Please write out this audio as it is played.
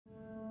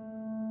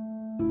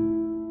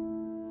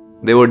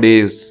There were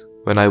days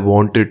when I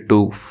wanted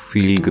to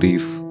feel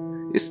grief.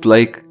 It's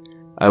like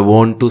I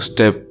want to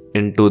step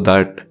into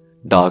that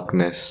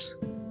darkness.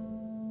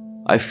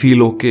 I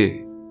feel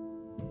okay.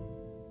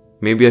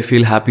 Maybe I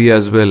feel happy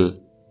as well.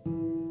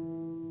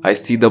 I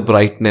see the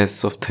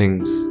brightness of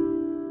things.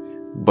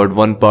 But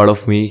one part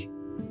of me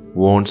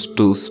wants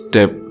to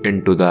step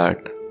into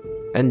that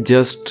and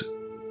just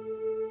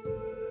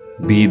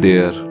be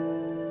there.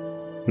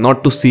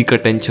 Not to seek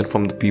attention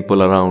from the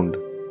people around.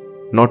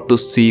 Not to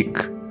seek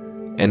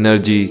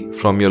energy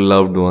from your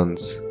loved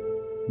ones.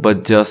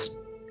 But just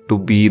to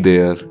be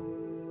there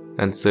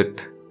and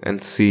sit and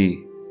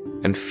see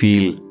and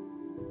feel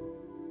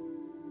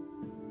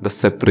the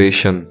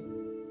separation.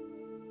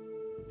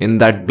 In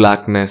that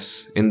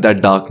blackness, in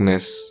that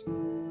darkness,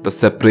 the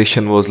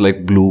separation was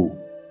like blue,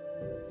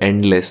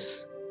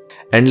 endless.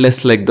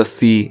 Endless like the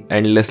sea,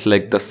 endless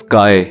like the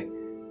sky.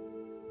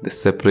 The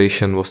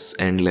separation was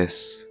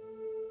endless.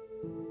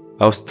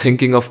 I was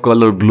thinking of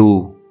color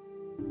blue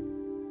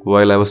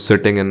while I was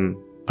sitting in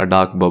a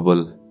dark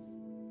bubble.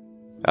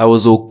 I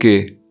was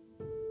okay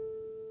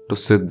to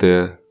sit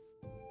there.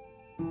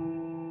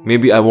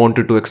 Maybe I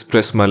wanted to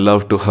express my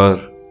love to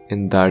her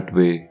in that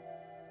way.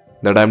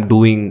 That I'm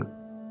doing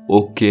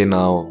okay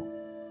now,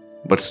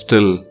 but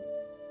still,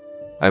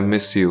 I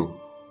miss you.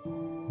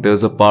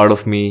 There's a part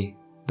of me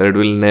that it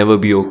will never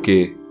be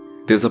okay.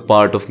 There's a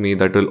part of me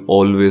that will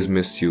always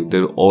miss you.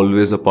 There's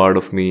always a part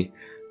of me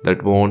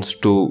that wants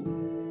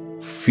to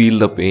feel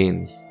the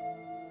pain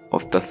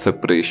of that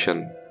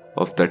separation,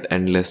 of that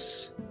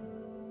endless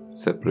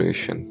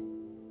separation,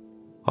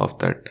 of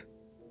that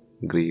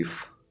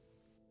grief.